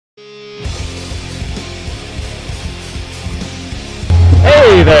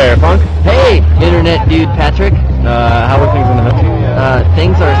Hey there, Funk. Hey, internet dude Patrick. How are things on the hill?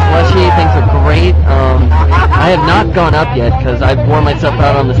 Things are slushy, things are great. I have not gone up yet because I wore myself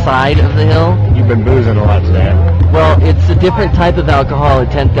out on the side of the hill. You've been boozing a lot today. Well, it's a different type of alcohol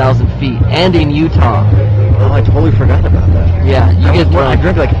at 10,000 feet and in Utah. Oh, I totally forgot about that. Yeah, you get I drunk.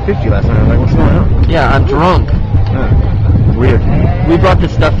 drank like 50 last night. I was like, what's going on? Yeah, I'm drunk. Weird. We brought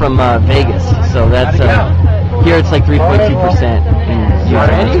this stuff from Vegas, so that's here it's like 3.2%.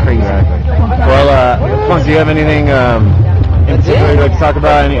 It's crazy. Well, Funk, do you have anything in particular you'd like to talk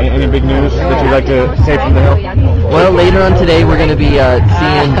about? Any big news that you'd like to say from the hill? Well, later on today we're going to be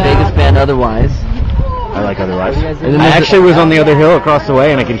seeing Vegas band Otherwise. I like Otherwise. And then I there's actually was on the other hill across the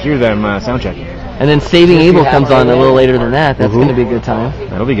way, and I could hear them sound checking. And then Saving Abel comes on a little later than that. That's going to be a good time.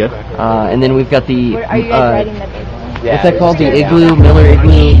 That'll be good. And then we've got the what's that called? The Igloo, Miller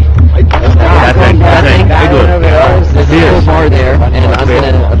Igloo. That thing. Igloo. There's a little bar there, and I'm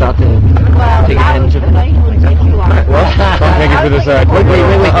about to take advantage of it. Well, Funk, thank you for this. Wait,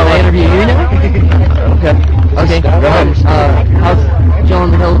 can I interview you now? Okay. Go ahead. How's Joe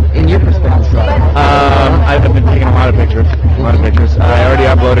on the Hill in your perspective? I've been taking a lot of pictures. I already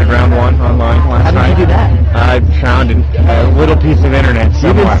uploaded round one online last night. How did you do that? I found a little piece of internet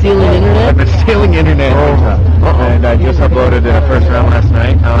somewhere. You've been stealing internet? I've been stealing internet. And I just uploaded the first round last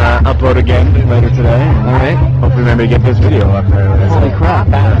night. I'll upload again later today. All right. Hopefully maybe get this video up there. Holy crap.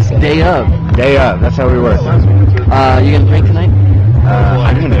 Day of. Day up. That's how we work. You gonna drink tonight?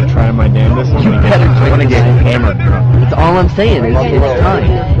 I'm going to try my damnedest. You better I want to drink get tonight. hammered drunk. That's all I'm saying. It's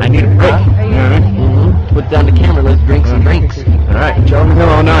time. I need a break. You know what I mean? Put down the camera. Let's drink some drinks. All right. Joe on the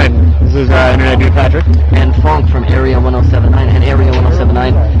Hill 09. This is Internet Dude Patrick. And Funk from Area 1079 and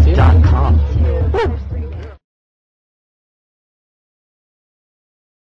Area1079.com.